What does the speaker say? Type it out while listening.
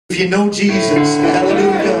If you know Jesus,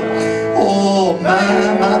 hallelujah. Oh,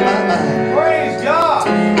 my. Praise God.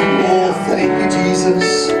 Oh, thank you,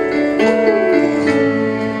 Jesus.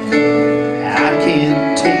 I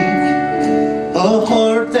can't take a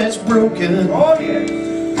heart that's broken, Oh, yes.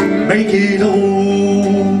 make it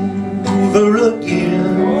over again.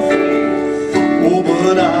 Oh,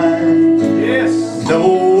 but I Yes.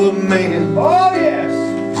 know a man Oh, yes.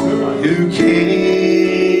 who can.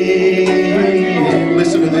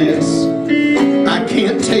 Listen to this. I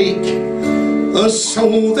can't take a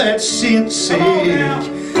soul that's sin sick,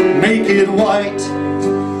 make it white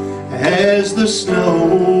as the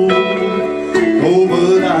snow. Oh,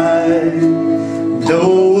 but I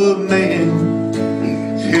know a man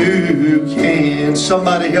who can.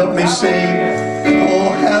 Somebody help me sing. Oh,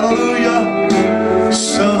 hallelujah.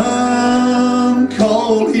 Some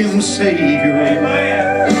call him Savior,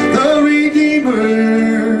 Amen. the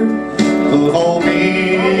Redeemer of all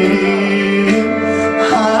men.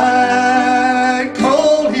 I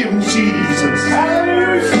call him Jesus.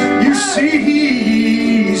 Hallelujah. You see,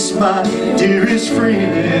 he's my dearest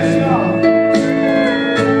friend.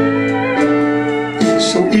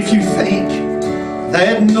 So if you think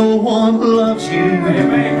that no one loves you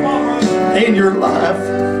Amen. Come on, brother. and your life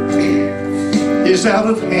is out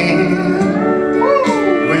of hand,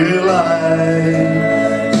 well,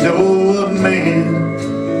 I know a man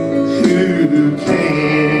who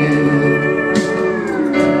can.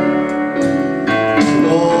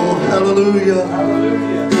 Oh, hallelujah.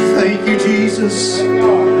 Hallelujah. Thank you, Jesus. Thank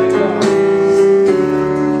God. Thank God.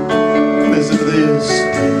 Listen to this.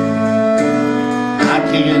 I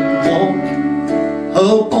can't walk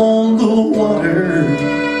up on the water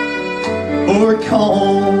or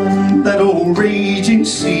calm that old raging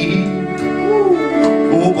sea.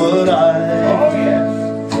 Oh, but I Oh, yes.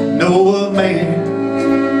 know a man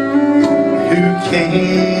who can.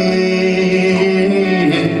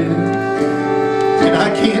 And I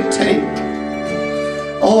can't take,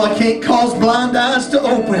 oh, I can't cause blind eyes to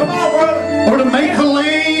open Come on, brother. or to make the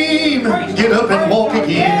lame get up and walk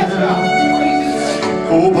again.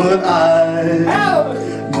 Oh, but I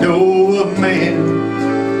Hallelujah. know a man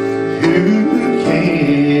who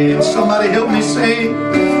can. Somebody help me say,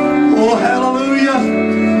 oh, hallelujah.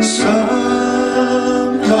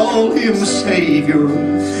 Some call him Savior.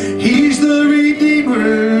 He's the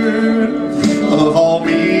Redeemer of all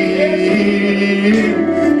men.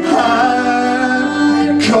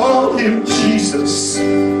 I call him Jesus,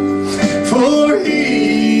 for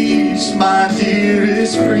he's my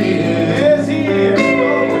dearest friend. Yes, he is.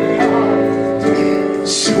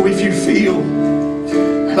 So if you feel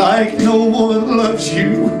like no one loves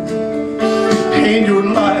you and your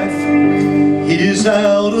life is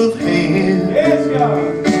out of hand, Yes,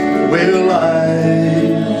 God. well,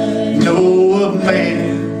 I know a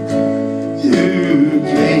man who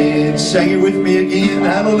can. Sing it with me again,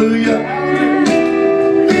 hallelujah.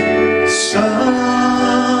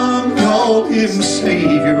 Some call him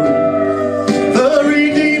Savior, the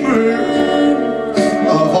Redeemer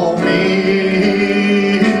of all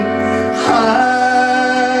men.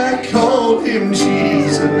 I call him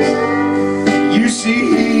Jesus. You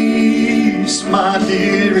see, he's my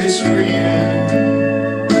dearest friend.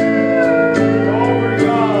 Glory to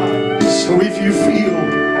God. So if you feel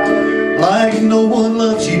like no one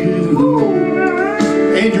loves you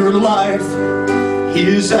and your life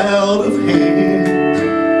is out of hand,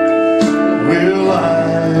 well,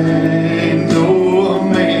 I know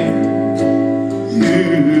a man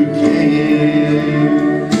who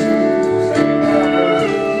can.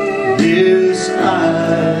 Yes,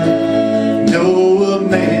 I know a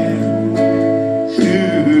man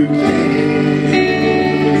who can.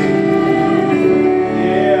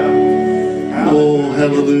 Yeah. Oh,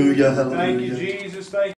 hallelujah, hallelujah. Thank you, Jesus. Thank you.